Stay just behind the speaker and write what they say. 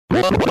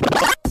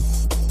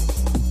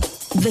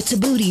The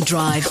Thabooty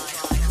Drive.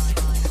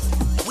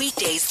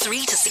 Weekdays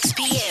 3 to 6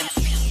 p.m.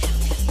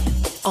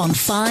 on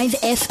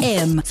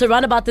 5FM. So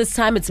around about this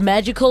time, it's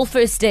magical.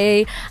 First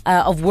day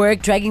of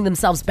work, dragging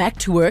themselves back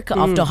to work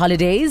after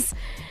holidays.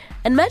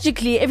 And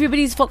magically,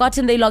 everybody's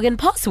forgotten their login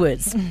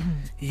passwords.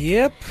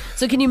 Yep.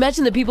 So can you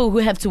imagine the people who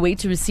have to wait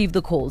to receive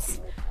the calls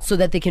so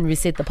that they can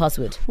reset the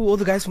password? Ooh, all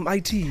the guys from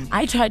IT.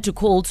 I tried to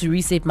call to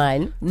reset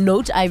mine.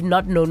 Note, I've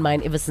not known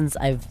mine ever since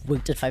I've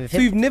worked at 5FM. So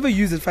you've never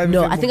used it 5FM?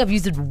 No, I think I've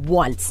used it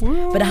once.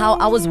 But how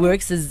ours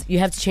works is you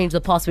have to change the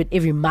password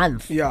every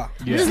month. Yeah.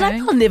 I'm just like,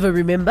 I'll never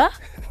remember.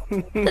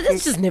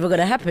 That's just never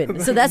going to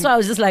happen. So that's why I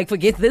was just like,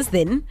 forget this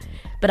then.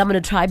 But I'm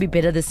going to try be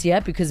better this year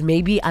because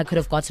maybe I could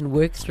have gotten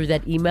work through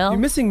that email. You're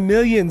missing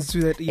millions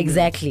through that email.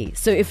 Exactly.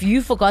 So if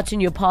you've forgotten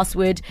your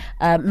password,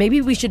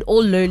 maybe we should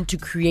all learn to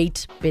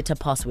create better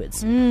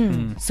passwords.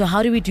 So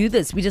how do we do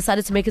this? We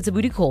decided to make it a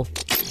booty call.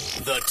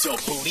 The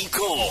Thabooty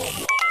Call.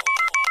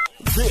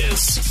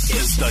 This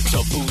is the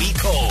Thabooty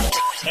Call.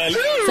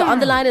 Hello. So on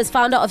the line is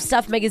founder of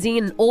Stuff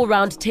Magazine and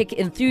all-round tech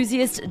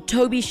enthusiast,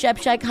 Toby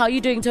Shapshak. How are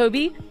you doing,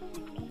 Toby?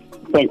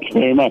 Thank you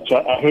very much.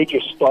 I heard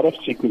your start-off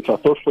sequence. I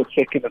thought for a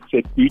second it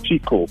said booty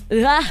call.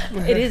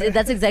 It is.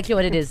 That's exactly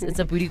what it is. It's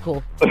a booty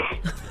call.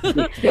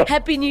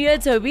 Happy New Year,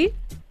 Toby.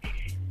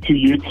 To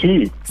you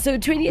too. So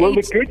 28. Well,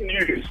 the good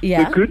news.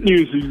 Yeah? The good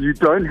news is you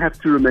don't have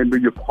to remember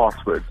your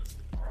passwords.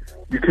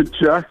 You can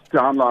just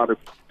download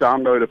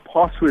a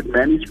password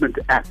management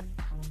app,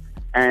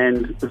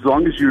 and as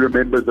long as you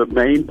remember the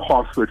main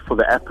password for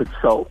the app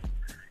itself,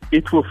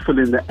 it will fill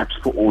in the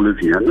apps for all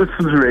of you. And this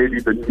is really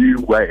the new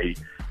way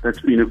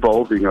that's been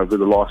evolving over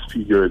the last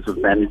few years of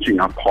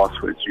managing our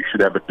passwords. You should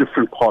have a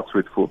different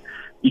password for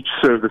each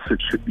service. It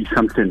should be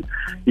something,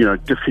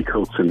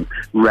 difficult and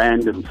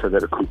random so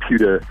that a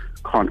computer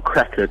can't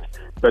crack it.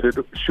 But it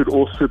should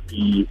also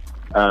be,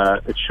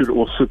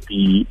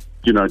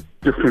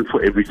 different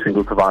for every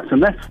single device.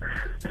 And that's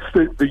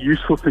the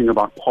useful thing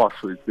about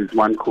passwords. There's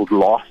one called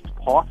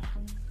LastPass,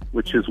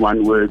 which is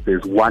one word.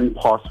 There's one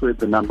password,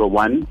 the number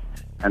one,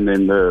 and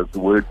then the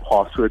word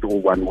password, or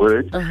one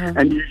word.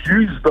 And you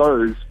use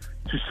those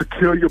to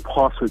secure your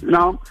password.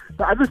 Now,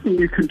 the other thing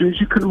you can do is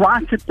you can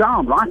write it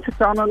down. Write it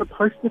down on a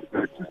Post-it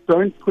note. Just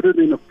don't put it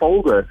in a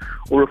folder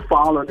or a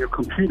file on your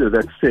computer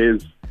that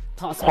says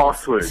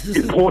password,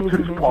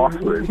 important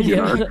password. You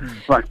know?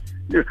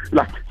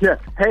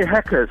 Hey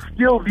hacker,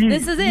 steal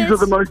these. These are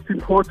the most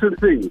important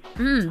things.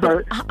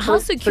 So, how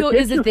secure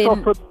is it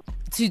then?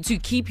 To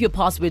keep your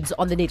passwords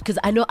on the net? Because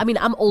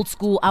I'm old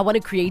school. I want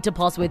to create a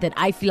password that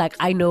I feel like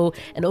I know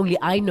and only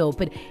I know.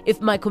 But if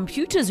my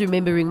computer's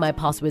remembering my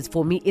passwords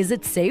for me, is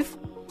it safe?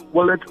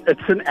 Well,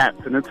 it's an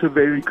app, and it's a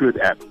very good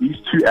app. These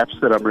two apps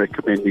that I'm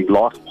recommending,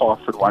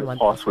 LastPass and One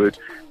Password,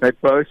 they're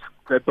both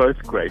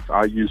great.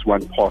 I use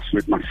One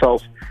Password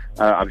myself.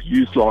 I've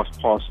used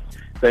LastPass.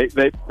 It's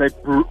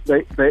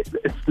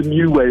the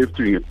new way of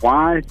doing it.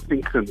 Why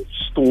think and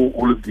store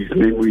all of these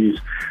memories,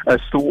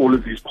 store all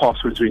of these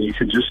passwords when you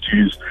can just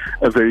use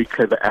a very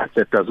clever app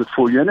that does it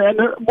for you? And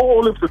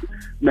all of the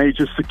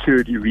major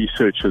security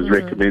researchers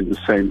recommend the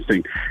same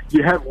thing.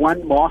 You have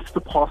one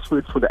master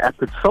password for the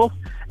app itself,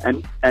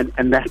 and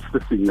that's the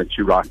thing that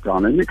you write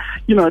down. And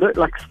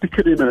stick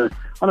it in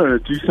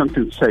do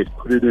something safe.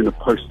 Put it in a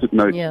Post-it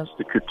note. Yeah.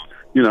 Stick it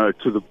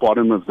to the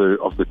bottom of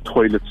the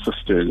toilet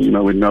cistern,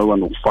 where no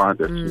one will find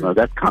it,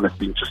 that kind of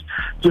thing.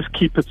 Just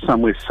keep it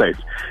somewhere safe.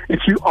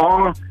 If you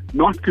are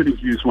not going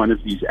to use one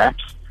of these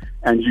apps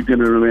and you're going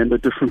to remember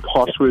different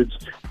passwords,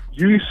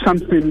 use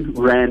something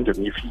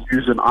random. If you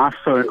use an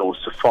iPhone or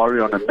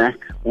Safari on a Mac,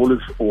 or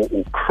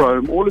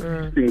Chrome, all of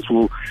these things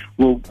will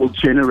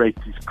generate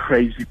these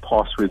crazy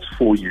passwords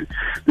for you.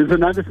 There's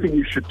another thing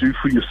you should do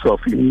for yourself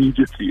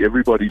immediately.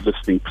 Everybody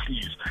listening,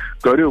 please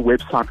go to a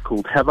website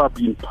called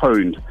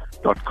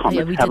haveibeenpwned.com.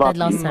 Yeah, we did that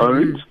last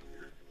time.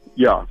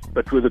 Yeah,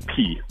 but with a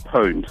P,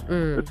 pwned.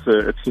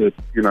 It's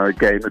a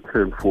gamer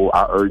term for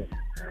our own.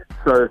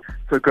 So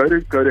go to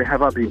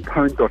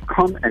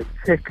haveibeenpwned.com and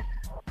check.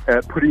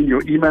 Put in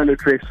your email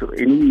address or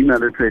any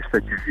email address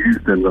that you've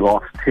used in the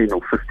last 10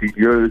 or 15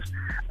 years,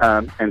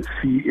 and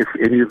see if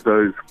any of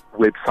those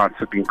websites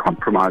have been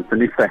compromised.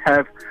 And if they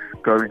have,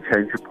 go and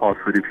change your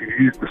password. If you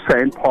use the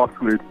same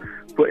password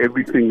for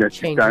everything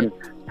that you've done,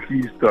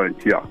 please don't.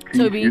 Please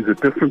Toby, use a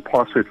different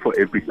password for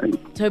everything.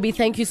 Toby,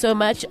 thank you so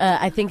much.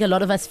 I think a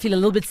lot of us feel a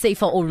little bit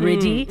safer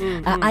already.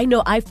 I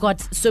know I've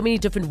got so many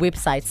different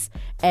websites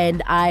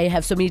and I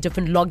have so many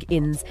different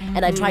logins,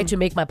 and I try to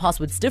make my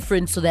passwords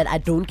different so that I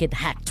don't get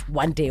hacked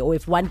one day, or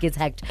if one gets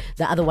hacked,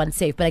 the other one's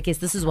safe. But I guess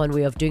this is one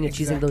way of doing it,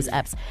 using those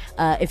apps.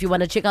 If you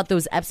want to check out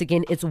those apps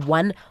again, it's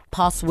One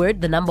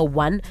Password, the number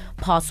One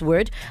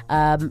Password.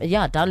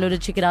 Download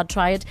it, check it out,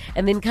 try it,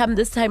 and then come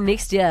this time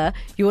next year,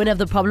 you won't have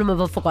the problem of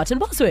a forgotten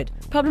password.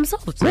 Problem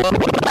solved. The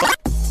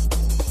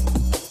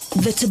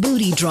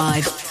Thabooty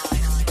Drive.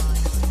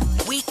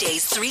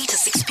 Weekdays 3 to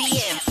 6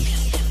 p.m.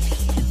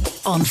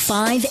 on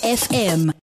 5FM.